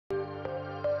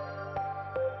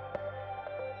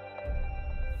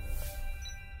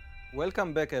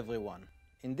Welcome back, everyone.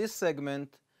 In this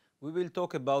segment, we will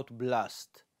talk about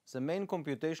BLAST, the main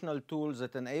computational tool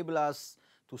that enable us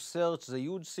to search the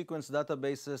huge sequence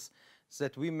databases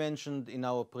that we mentioned in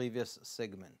our previous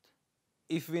segment.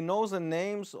 If we know the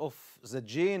names of the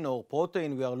gene or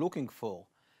protein we are looking for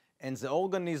and the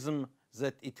organism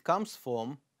that it comes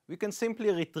from, we can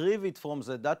simply retrieve it from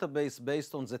the database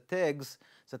based on the tags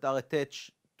that are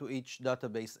attached to each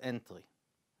database entry.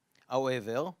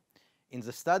 However, in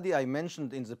the study I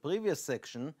mentioned in the previous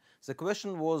section, the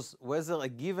question was whether a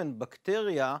given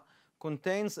bacteria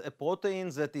contains a protein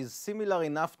that is similar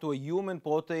enough to a human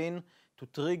protein to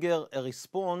trigger a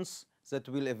response that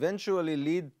will eventually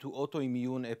lead to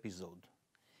autoimmune episode.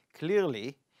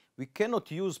 Clearly, we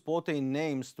cannot use protein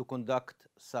names to conduct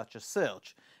such a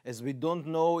search, as we don't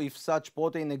know if such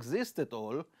protein exists at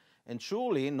all, and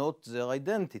surely not their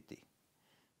identity.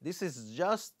 This is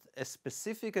just a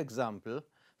specific example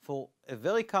for a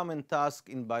very common task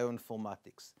in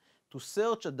bioinformatics, to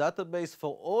search a database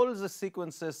for all the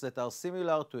sequences that are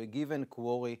similar to a given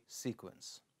query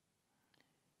sequence.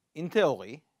 In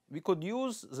theory, we could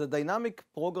use the dynamic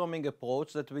programming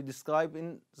approach that we described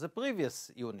in the previous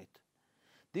unit.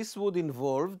 This would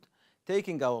involve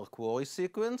taking our query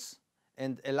sequence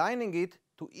and aligning it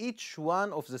to each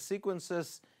one of the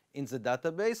sequences in the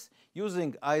database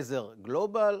using either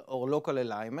global or local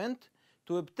alignment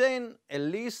to obtain a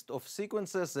list of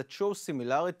sequences that show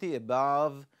similarity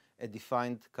above a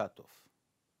defined cutoff.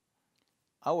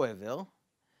 However,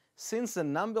 since the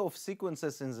number of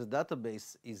sequences in the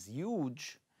database is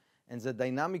huge and the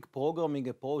dynamic programming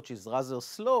approach is rather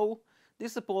slow,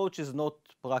 this approach is not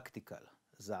practical.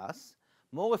 Thus,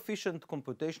 more efficient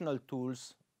computational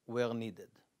tools were needed.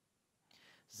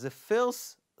 The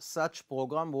first such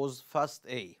program was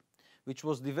FASTA, which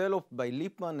was developed by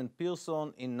Lipman and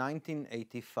Pearson in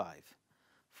 1985.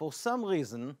 For some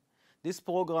reason, this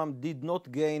program did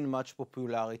not gain much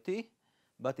popularity,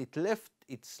 but it left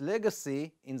its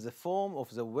legacy in the form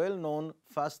of the well-known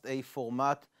FASTA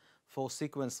format for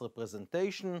sequence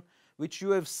representation, which you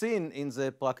have seen in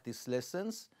the practice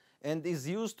lessons and is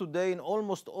used today in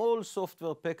almost all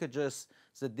software packages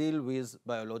that deal with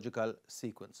biological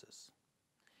sequences.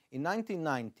 In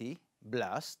 1990,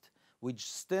 BLAST,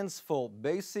 which stands for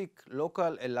Basic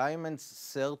Local Alignments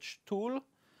Search Tool,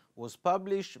 was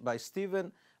published by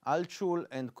Stephen Altschul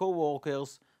and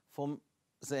co-workers from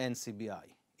the NCBI.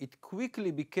 It quickly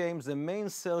became the main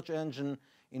search engine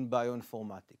in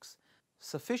bioinformatics.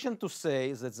 Sufficient to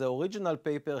say that the original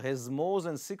paper has more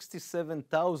than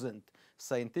 67,000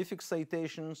 scientific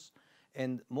citations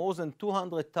and more than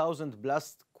 200,000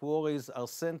 BLAST queries are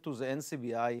sent to the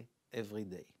NCBI every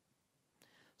day.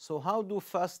 So how do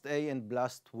FASTA and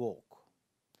BLAST work?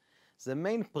 The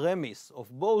main premise of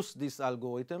both these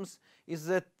algorithms is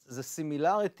that the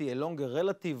similarity along a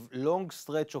relative long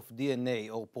stretch of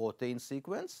DNA or protein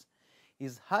sequence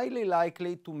is highly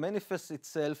likely to manifest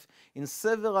itself in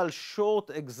several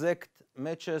short exact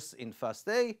matches in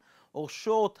FASTA or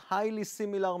short highly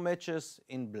similar matches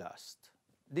in BLAST.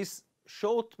 These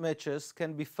short matches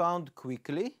can be found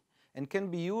quickly and can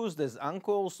be used as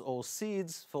anchors or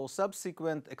seeds for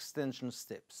subsequent extension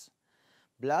steps.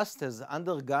 BLAST has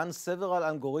undergone several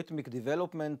algorithmic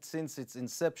development since its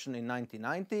inception in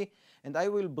 1990, and I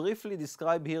will briefly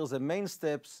describe here the main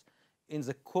steps in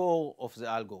the core of the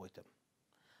algorithm.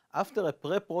 After a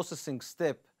pre-processing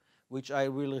step, which I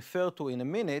will refer to in a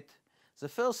minute, the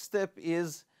first step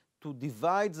is to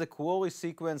divide the query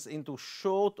sequence into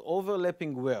short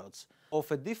overlapping words of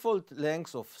a default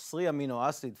length of 3 amino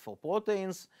acids for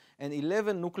proteins and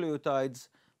 11 nucleotides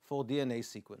for DNA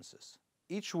sequences.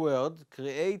 Each word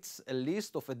creates a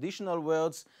list of additional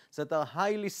words that are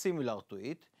highly similar to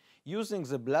it, using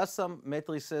the BLASAM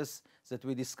matrices that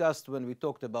we discussed when we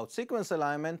talked about sequence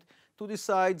alignment to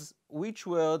decide which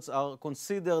words are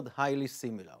considered highly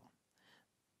similar.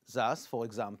 Thus, for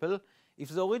example, if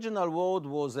the original word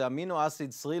was the amino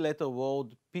acid 3-letter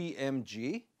word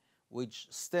PMG, which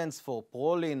stands for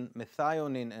proline,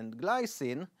 methionine, and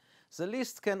glycine, the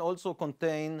list can also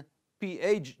contain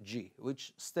PHG,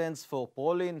 which stands for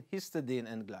proline,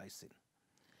 histidine, and glycine,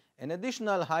 and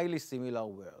additional highly similar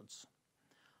words.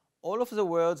 All of the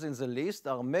words in the list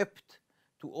are mapped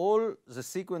to all the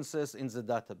sequences in the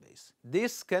database.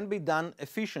 This can be done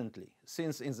efficiently,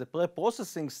 since in the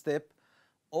pre-processing step,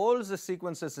 all the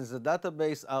sequences in the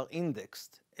database are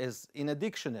indexed as in a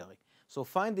dictionary. So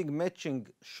finding matching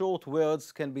short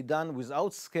words can be done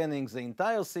without scanning the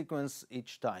entire sequence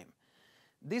each time.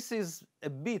 This is a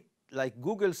bit like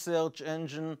Google search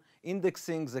engine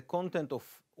indexing the content of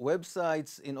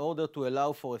websites in order to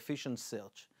allow for efficient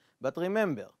search. But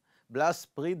remember,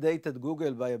 BLAST predated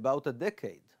Google by about a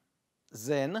decade.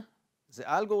 Then, the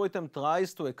algorithm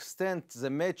tries to extend the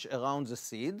match around the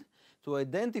seed to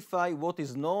identify what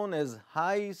is known as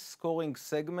high-scoring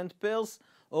segment pairs,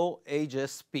 or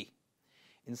HSP.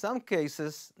 In some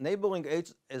cases, neighboring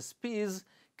HSPs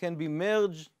can be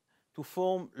merged to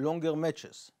form longer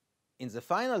matches. In the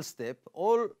final step,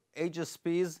 all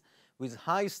HSPs with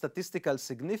high statistical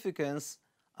significance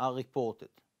are reported.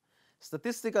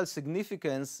 Statistical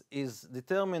significance is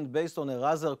determined based on a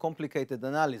rather complicated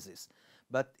analysis,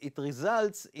 but it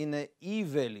results in an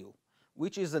E-value,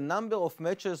 which is a number of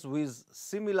matches with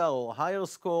similar or higher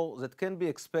score that can be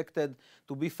expected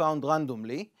to be found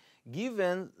randomly,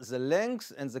 given the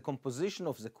length and the composition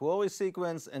of the query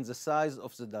sequence and the size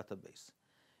of the database.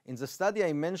 In the study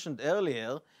I mentioned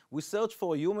earlier, we searched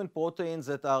for human proteins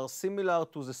that are similar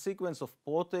to the sequence of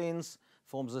proteins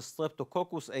from the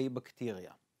Streptococcus A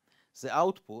bacteria. The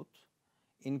output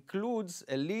includes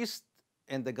a list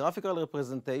and a graphical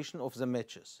representation of the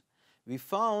matches. We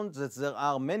found that there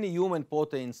are many human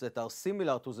proteins that are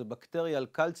similar to the bacterial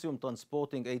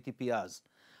calcium-transporting ATPase.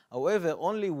 However,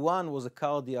 only one was a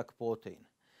cardiac protein.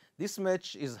 This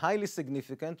match is highly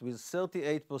significant with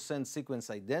 38% sequence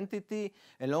identity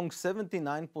along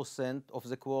 79% of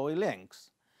the query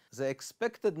length. The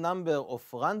expected number of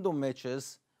random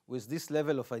matches with this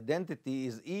level of identity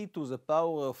is e to the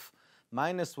power of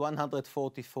minus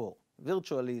 144,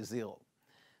 virtually zero.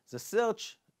 The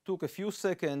search took a few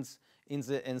seconds in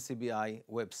the NCBI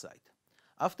website.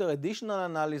 After additional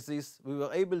analysis, we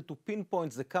were able to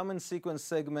pinpoint the common sequence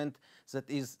segment that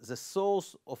is the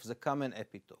source of the common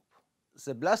epitope.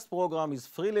 The BLAST program is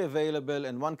freely available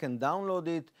and one can download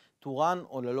it to run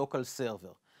on a local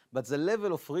server. But the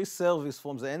level of free service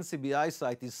from the NCBI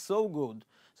site is so good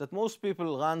that most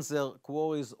people run their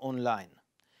queries online.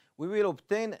 We will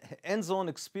obtain hands-on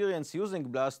experience using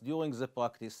BLAST during the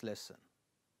practice lesson.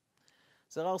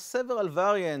 There are several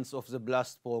variants of the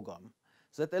BLAST program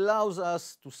that allows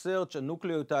us to search a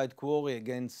nucleotide query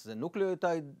against the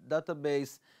nucleotide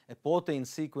database, a protein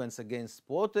sequence against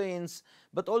proteins,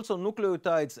 but also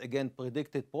nucleotides against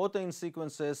predicted protein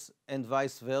sequences and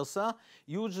vice versa,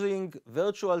 using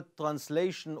virtual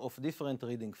translation of different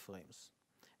reading frames.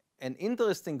 An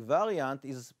interesting variant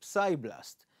is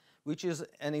PSI-BLAST, which is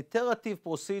an iterative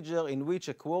procedure in which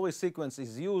a query sequence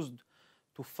is used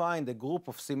to find a group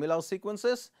of similar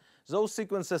sequences. Those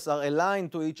sequences are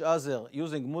aligned to each other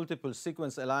using multiple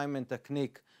sequence alignment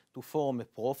technique to form a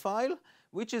profile,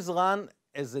 which is run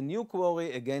as a new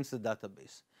query against the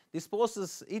database. This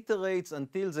process iterates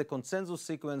until the consensus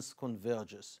sequence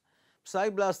converges.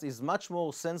 PSI-BLAST is much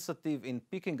more sensitive in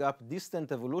picking up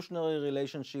distant evolutionary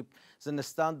relationship than a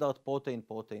standard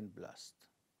protein-protein BLAST.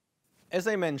 As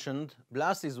I mentioned,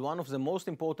 BLAST is one of the most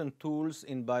important tools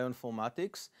in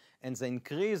bioinformatics, and the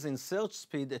increase in search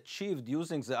speed achieved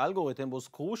using the algorithm was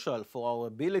crucial for our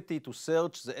ability to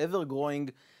search the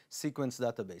ever-growing sequence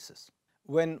databases.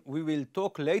 When we will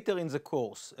talk later in the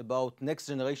course about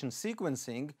next-generation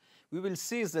sequencing, we will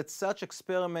see that such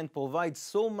experiment provides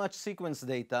so much sequence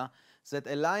data that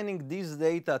aligning these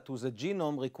data to the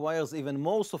genome requires even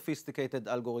more sophisticated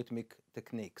algorithmic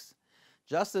techniques.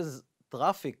 Just as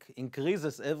traffic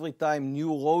increases every time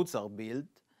new roads are built,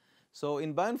 so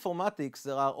in bioinformatics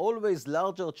there are always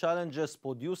larger challenges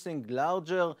producing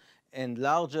larger and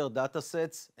larger data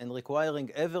sets and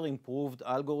requiring ever-improved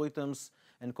algorithms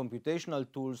and computational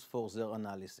tools for their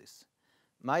analysis.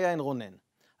 Maya and Ronen,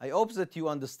 I hope that you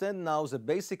understand now the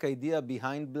basic idea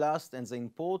behind BLAST and the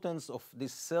importance of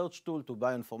this search tool to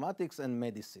bioinformatics and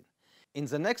medicine. In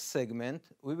the next segment,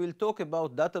 we will talk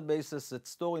about databases that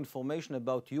store information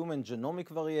about human genomic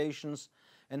variations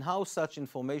and how such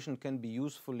information can be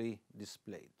usefully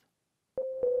displayed.